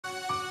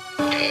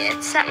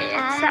It's on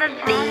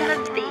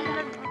the beat.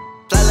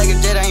 Fly like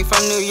a jet, I ain't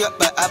from New York,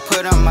 but I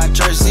put on my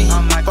jersey.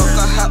 Broke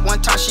her hot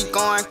one time, she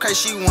going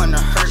crazy, she wanna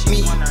hurt me.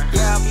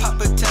 Yeah, I pop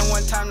a 10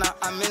 one time, now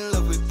I'm in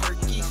love with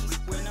Perky.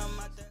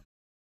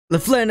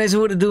 LaFlare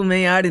Nation, what to do,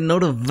 man? I already know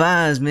the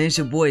vibes, man. It's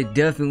your boy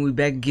Duffy, and we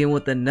back again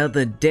with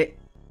another day.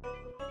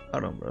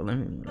 Hold on, bro.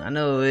 I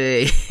know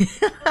it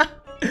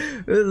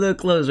was a little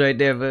close right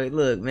there, but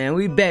look, man,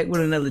 we back with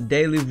another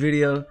daily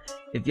video.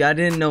 If y'all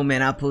didn't know,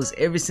 man, I post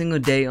every single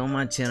day on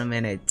my channel,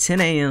 man, at 10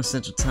 a.m.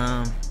 Central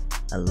Time,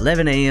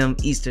 11 a.m.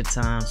 Eastern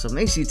Time. So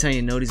make sure you turn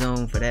your notice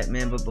on for that,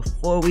 man. But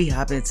before we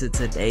hop into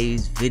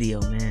today's video,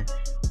 man,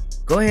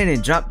 go ahead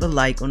and drop the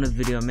like on the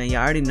video, man.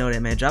 Y'all already know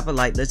that, man. Drop a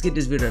like. Let's get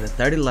this video to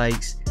 30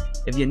 likes.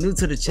 If you're new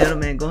to the channel,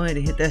 man, go ahead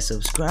and hit that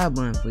subscribe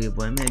button for your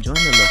boy, man. Join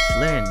the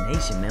LaFlare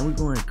Nation, man. We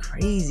going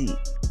crazy,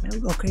 man. We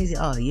going crazy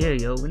all year,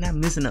 yo. We're not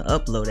missing an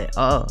upload at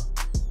all.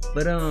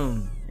 But I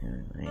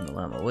ain't gonna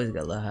lie, my voice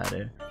got a lot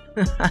hotter.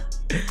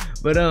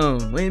 But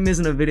we ain't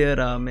missing a video at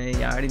all, man.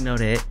 Y'all already know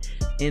that.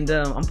 And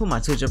I'm putting my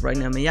Twitch up right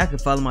now, man. Y'all can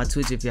follow my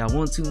Twitch if y'all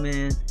want to,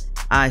 man.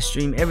 I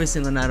stream every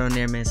single night on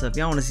there, man. So if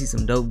y'all want to see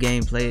some dope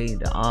gameplay,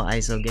 the all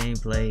ISO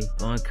gameplay,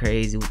 going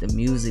crazy with the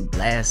music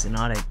blasting,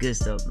 all that good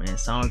stuff, man.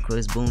 Song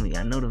requests booming.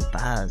 I know the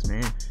vibes,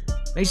 man.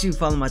 Make sure you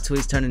follow my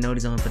Twitch, turn the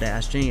notice on for that. I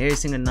stream every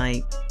single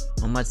night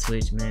on my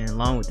Twitch, man,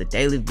 along with the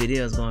daily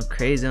videos going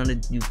crazy on the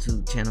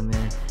YouTube channel,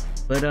 man.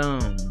 But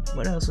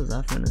what else was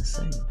I finna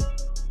say?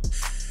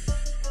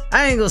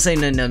 I ain't gonna say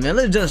nothing else, man.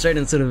 Let's jump straight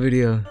into the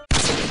video.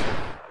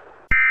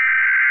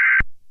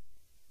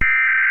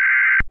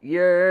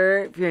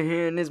 Yeah, if you're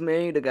hearing this,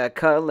 man, you got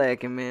caught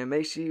lacking, man.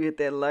 Make sure you hit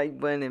that like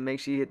button and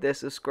make sure you hit that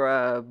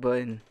subscribe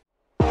button.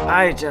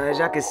 Alright, y'all, as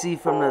y'all can see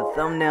from the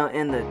thumbnail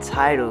and the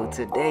title,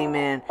 today,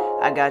 man,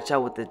 I got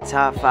y'all with the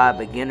top 5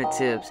 beginner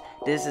tips.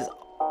 This is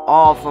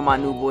all for my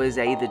new boys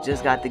that either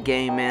just got the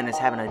game, man, that's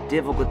having a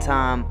difficult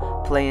time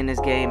playing this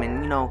game,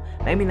 and, you know,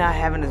 maybe not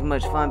having as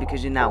much fun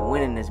because you're not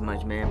winning as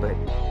much, man. But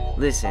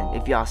listen,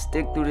 if y'all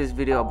stick through this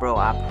video, bro,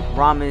 I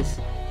promise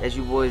that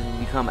you boys will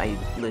become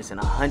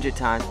 100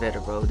 times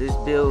better, bro. This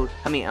build,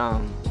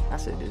 I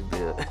said this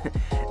build.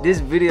 This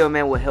video,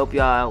 man, will help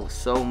y'all out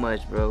so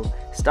much, bro.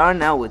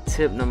 Starting out with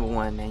tip number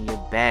 1, man,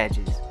 your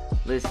badges.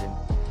 Listen,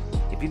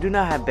 if you do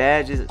not have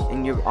badges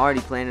and you're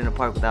already playing in the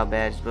park without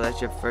badges, bro,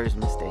 that's your first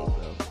mistake,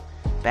 bro.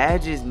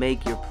 Badges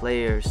make your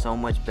player so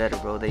much better,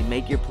 bro. They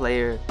make your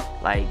player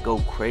like go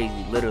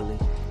crazy, literally.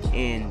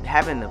 And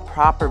having the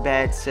proper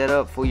badge set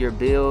up for your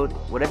build,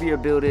 whatever your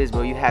build is,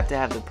 bro, you have to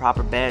have the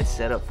proper badge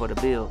set up for the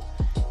build.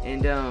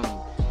 And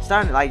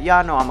starting, like,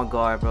 y'all know I'm a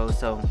guard, bro,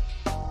 so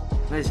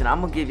listen,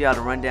 I'm gonna give y'all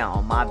the rundown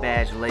on my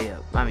badge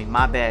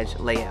my badge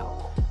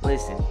layout.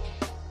 Listen,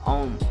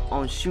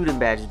 on shooting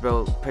badges,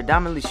 bro,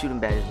 predominantly shooting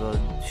badges, bro.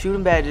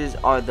 Shooting badges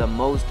are the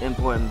most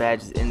important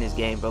badges in this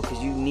game, bro,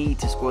 because you need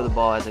to score the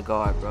ball as a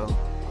guard, bro.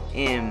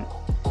 And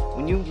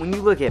when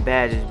you look at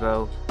badges,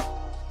 bro,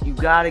 you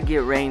gotta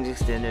get range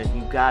extender,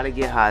 you gotta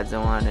get hot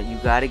zone hunter, you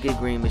gotta get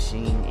green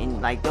machine,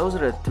 and like those are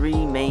the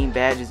 3 main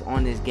badges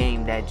on this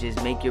game that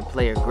just make your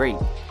player great.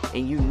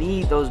 And you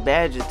need those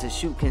badges to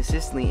shoot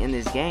consistently in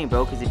this game,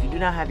 bro, because if you do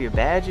not have your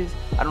badges,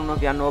 I don't know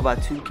if y'all know about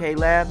 2K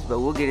labs, but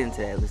we'll get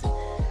into that. Listen,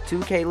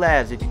 2K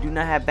labs, if you do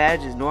not have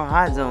badges nor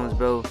hot zones,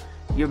 bro,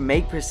 your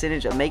make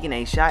percentage of making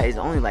a shot is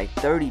only like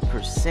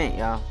 30%,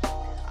 y'all.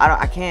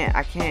 I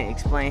can't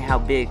explain how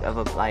big of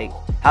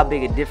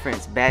a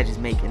difference badges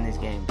make in this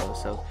game, bro.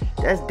 So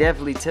that's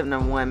definitely tip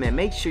number 1, man.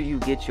 Make sure you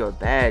get your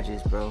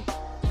badges, bro.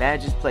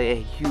 Badges play a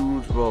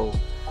huge role.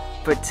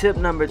 For tip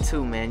number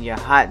 2, man, your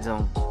hot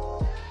zone.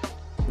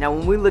 Now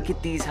when we look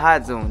at these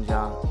hot zones,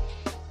 y'all,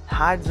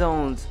 hot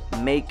zones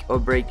make or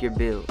break your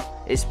build.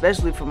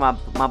 Especially for my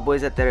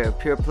boys out there that are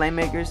pure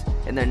playmakers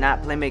and they're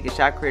not playmaker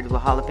shot creators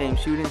with Hall of Fame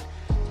shooting.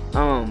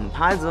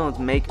 Hot zones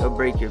make or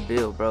break your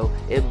build, bro.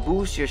 It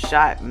boosts your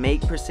shot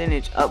make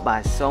percentage up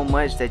by so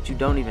much that you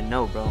don't even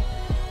know, bro.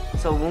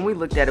 So when we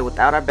looked at it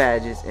without our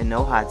badges and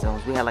no hot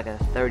zones, we had like a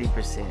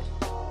 30%.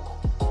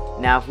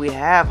 Now if we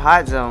have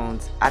hot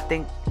zones, I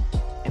think,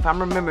 if I'm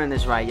remembering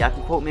this right, y'all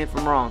can quote me if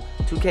I'm wrong,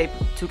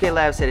 2K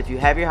Lab said if you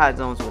have your hot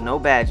zones with no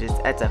badges,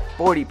 that's a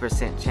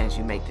 40% chance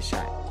you make the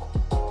shot.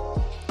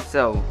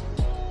 So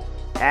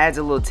adds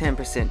a little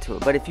 10% to it.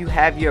 But if you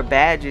have your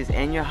badges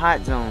and your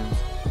hot zones,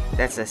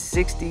 that's a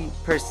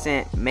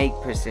 60% make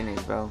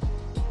percentage, bro.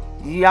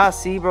 Y'all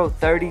see, bro,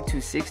 30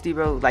 to 60,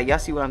 bro. Like, y'all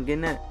see what I'm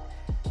getting at?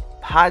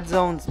 Hot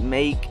zones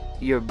make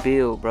your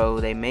build, bro.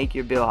 They make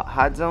your build.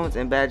 Hot zones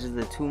and badges are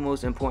the 2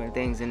 most important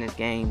things in this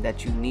game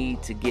that you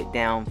need to get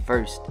down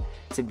first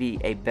to be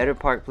a better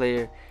park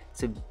player,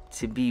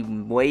 to be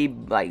way,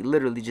 like,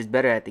 literally just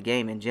better at the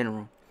game in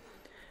general.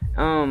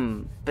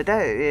 But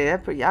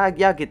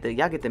y'all get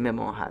the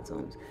memo on hot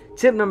zones.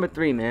 Tip number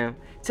 3, man.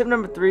 Tip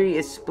number 3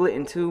 is split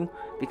in 2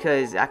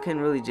 because I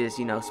couldn't really just,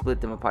 you know,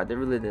 split them apart. They're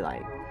really they're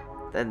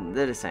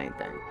the same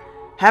thing.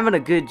 Having a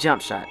good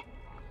jump shot.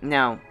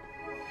 Now,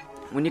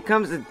 when it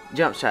comes to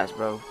jump shots,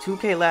 bro,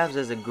 2K Labs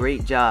does a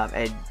great job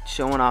at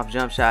showing off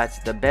jump shots.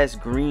 The best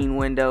green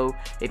window.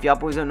 If y'all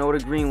boys don't know what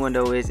a green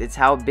window is, it's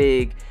how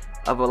big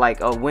of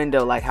a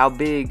window, like how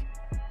big,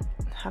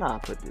 how do I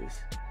put this,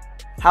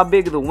 how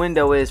big the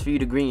window is for you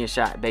to green your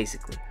shot,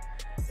 basically.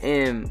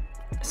 And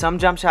some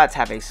jump shots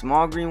have a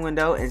small green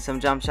window and some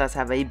jump shots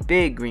have a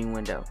big green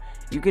window.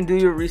 You can do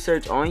your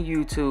research on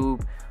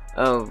YouTube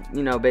of,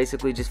 you know,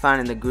 basically just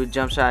finding the good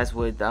jump shots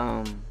with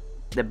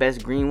the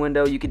best green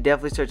window. You could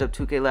definitely search up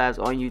 2K Labs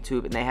on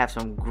YouTube, and they have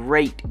some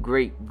great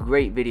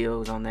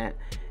videos on that,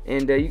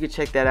 and you can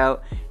check that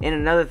out. And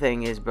another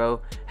thing is,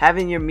 bro,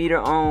 having your meter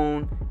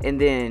on and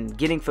then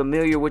getting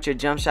familiar with your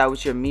jump shot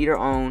with your meter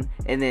on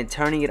and then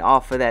turning it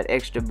off for that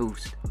extra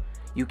boost.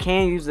 You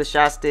can use the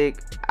shot stick.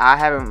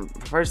 I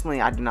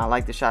do not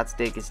like the shot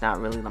stick. It's not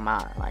really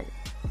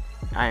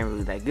I ain't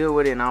really that good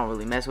with it, and I don't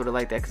really mess with it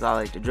like that because I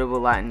like to dribble a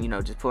lot, and, you know,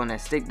 just pulling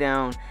that stick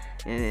down,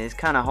 and it's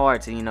kind of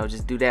hard to, you know,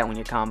 just do that when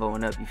you're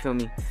comboing up, you feel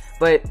me?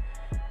 But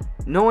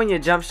knowing your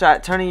jump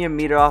shot, turning your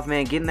meter off,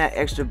 man, getting that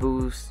extra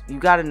boost, you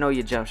got to know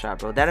your jump shot,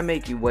 bro. That'll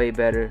make you way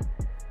better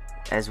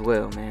as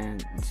well, man.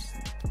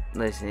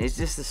 Listen, it's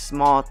just the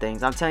small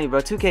things. I'm telling you,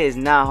 bro, 2K is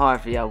not hard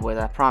for y'all boys.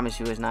 I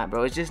promise you it's not,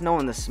 bro. It's just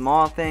knowing the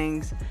small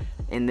things,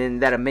 and then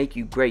that'll make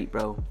you great,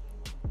 bro.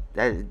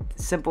 That's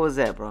simple as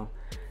that, bro.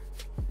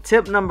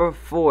 Tip number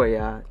 4,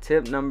 y'all.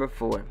 Tip number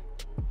 4.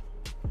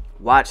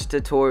 Watch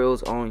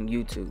tutorials on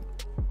YouTube.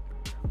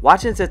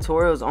 Watching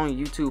tutorials on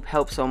YouTube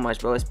helps so much,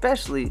 bro.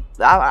 Especially,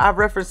 I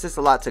reference this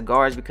a lot to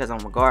guards because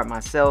I'm a guard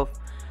myself.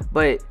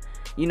 But,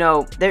 you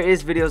know, there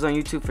is videos on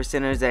YouTube for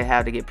centers that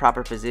have to get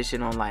proper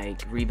position on,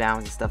 like,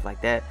 rebounds and stuff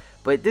like that.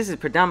 But this is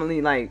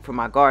predominantly, like, for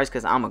my guards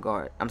because I'm a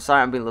guard. I'm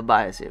sorry I'm being a little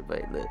biased here,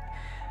 but look.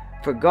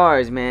 For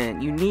guards, man,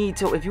 you need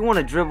to, if you want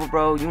to dribble,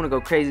 bro, you want to go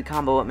crazy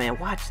combo up, man,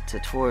 watch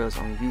tutorials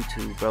on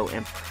YouTube, bro,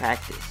 and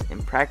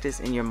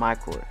practice in your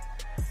mycareer.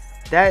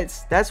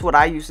 That's what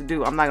I used to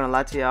do. I'm not gonna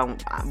lie to y'all.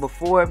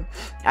 Before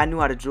I knew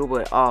how to dribble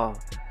at all,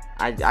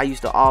 I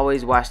used to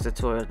always watch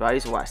tutorials, bro. I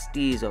used to watch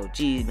Steve's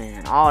OGs,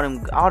 man, all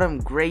them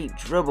great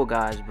dribble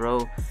guys,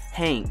 bro.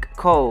 Hank,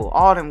 Cole,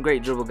 all them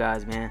great dribble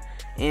guys, man.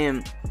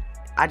 And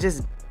I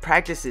just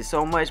practice it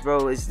so much,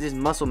 bro. It's just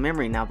muscle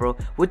memory now, bro.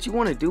 What you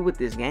want to do with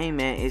this game,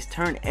 man, is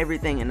turn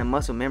everything into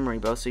muscle memory,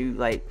 bro. So you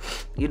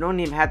don't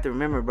even have to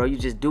remember, bro. You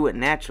just do it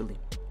naturally.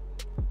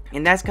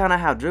 And that's kind of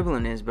how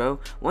dribbling is, bro.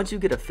 Once you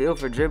get a feel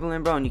for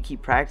dribbling, bro, and you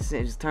keep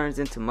practicing, it just turns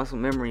into muscle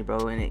memory,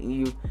 bro. And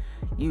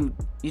you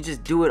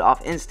just do it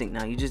off instinct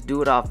now. You just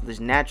do it off this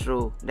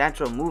natural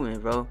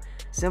movement, bro.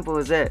 Simple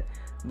as that.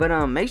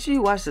 But make sure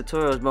you watch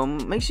tutorials, bro.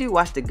 Make sure you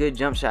watch the good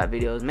jump shot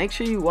videos. Make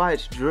sure you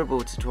watch dribble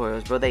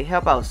tutorials, bro. They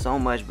help out so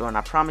much, bro, and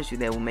I promise you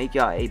they will make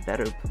y'all a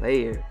better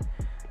player.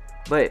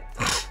 But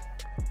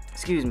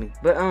excuse me.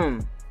 But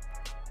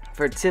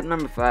for tip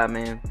number 5,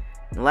 man,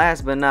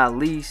 last but not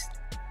least,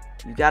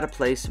 you gotta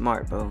play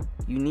smart, bro.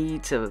 You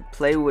need to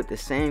play with the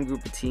same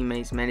group of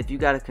teammates, man. If you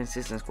got a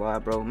consistent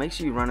squad, bro, make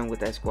sure you're running with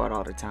that squad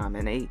all the time.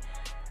 And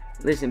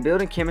listen,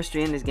 building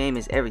chemistry in this game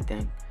is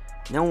everything.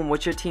 Knowing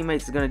what your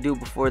teammates are going to do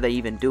before they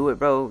even do it,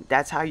 bro,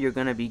 that's how you're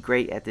going to be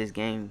great at this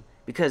game.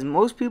 Because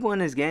most people in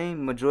this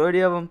game, majority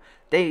of them,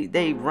 they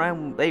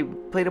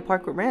play the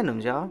park with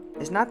randoms, y'all.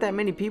 It's not that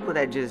many people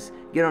that just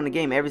get on the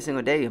game every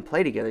single day and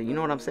play together. You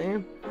know what I'm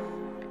saying?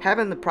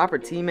 Having the proper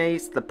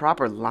teammates, the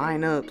proper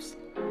lineups,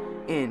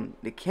 and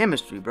the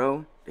chemistry,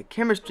 bro. The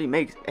chemistry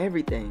makes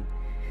everything.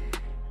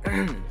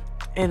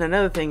 And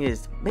another thing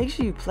is, make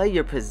sure you play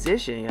your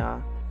position,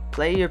 y'all.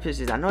 Play your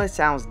position. I know it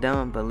sounds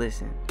dumb, but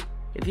listen.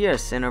 If you're a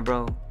center,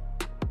 bro,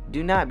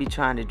 do not be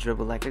trying to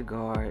dribble like a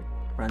guard,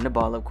 run the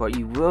ball up court.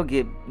 The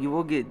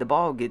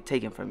ball will get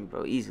taken from you,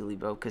 bro, easily,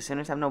 bro, because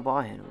centers have no ball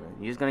handle, bro.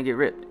 You're just gonna get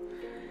ripped.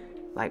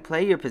 Like,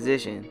 play your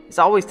position. It's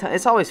always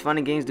fun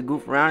in games to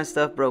goof around and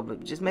stuff, bro,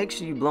 but just make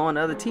sure you blowing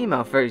the other team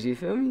out first. You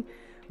feel me?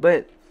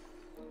 But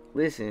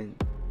listen,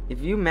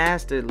 if you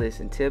master,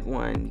 tip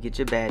 1, you get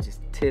your badges.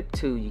 Tip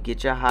 2, you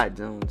get your hot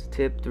zones.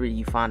 Tip 3,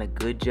 you find a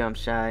good jump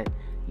shot.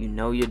 You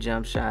know your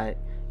jump shot.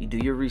 You do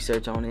your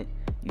research on it.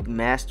 You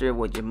master it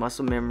with your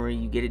muscle memory.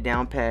 You get it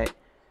down pat.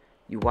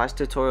 You watch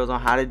tutorials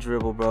on how to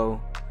dribble,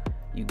 bro.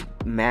 You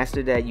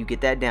master that. You get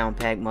that down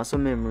pat, muscle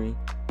memory.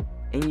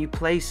 And you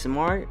play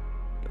smart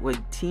with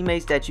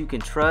teammates that you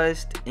can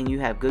trust and you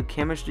have good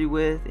chemistry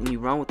with, and you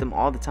run with them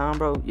all the time,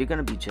 bro. You're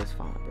going to be just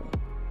fine, bro.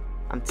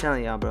 I'm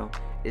telling y'all, bro.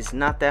 It's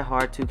not that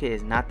hard. 2K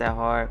is not that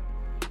hard.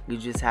 You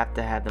just have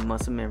to have the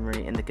muscle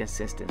memory and the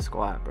consistent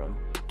squad, bro.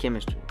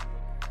 Chemistry.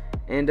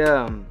 And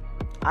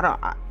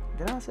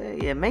did I say?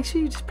 Yeah, make sure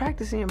you just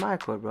practice in your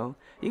mycareer, bro.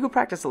 You can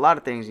practice a lot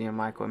of things in your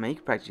mycareer, man. You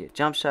can practice your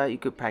jump shot. You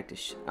could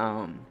practice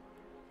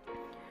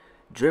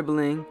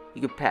dribbling.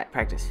 You could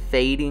practice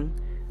fading.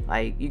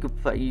 Like, you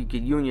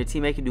and your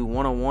teammate can do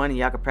one-on-one, and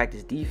y'all can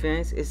practice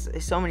defense.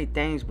 It's so many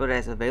things, but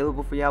that's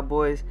available for y'all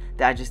boys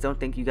that I just don't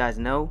think you guys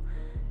know.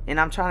 And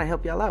I'm trying to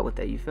help y'all out with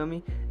that. You feel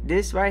me?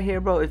 This right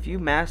here, bro, if you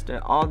master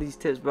all these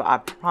tips, bro, I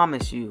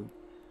promise you,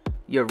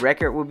 your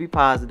record will be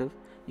positive.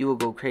 You will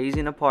go crazy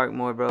in the park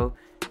more, bro.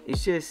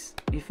 It's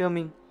just, you feel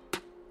me?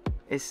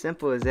 It's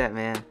simple as that,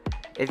 man.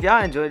 If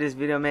y'all enjoyed this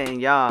video, man,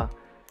 and y'all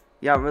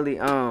really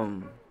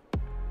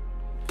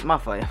my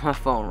fault, my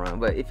phone run.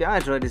 But if y'all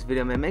enjoyed this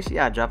video, man, make sure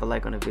y'all drop a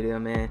like on the video,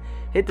 man.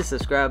 Hit the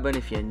subscribe button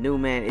if you're new,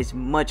 man. It's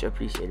much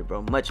appreciated,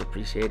 bro. Much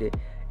appreciated.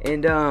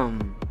 And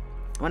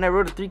when I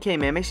wrote a 3K,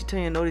 man, make sure you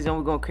turn your notice on.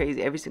 We're going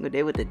crazy every single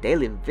day with the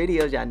daily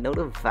videos. Y'all know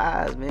the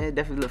vibes, man.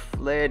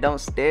 DuffyLaFlare, don't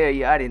stare.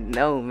 You already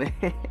know,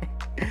 man.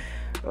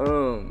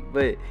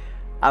 But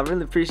I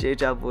really appreciate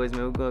y'all boys,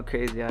 man. We're going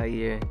crazy out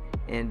here.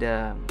 And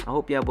I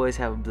hope y'all boys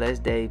have a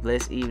blessed day,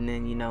 blessed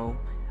evening, you know,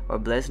 or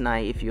blessed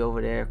night if you're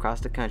over there across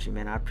the country,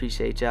 man. I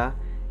appreciate y'all.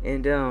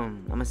 And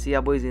I'm going to see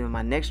y'all boys in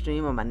my next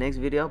stream or my next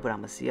video. But I'm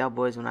going to see y'all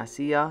boys when I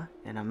see y'all.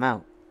 And I'm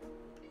out.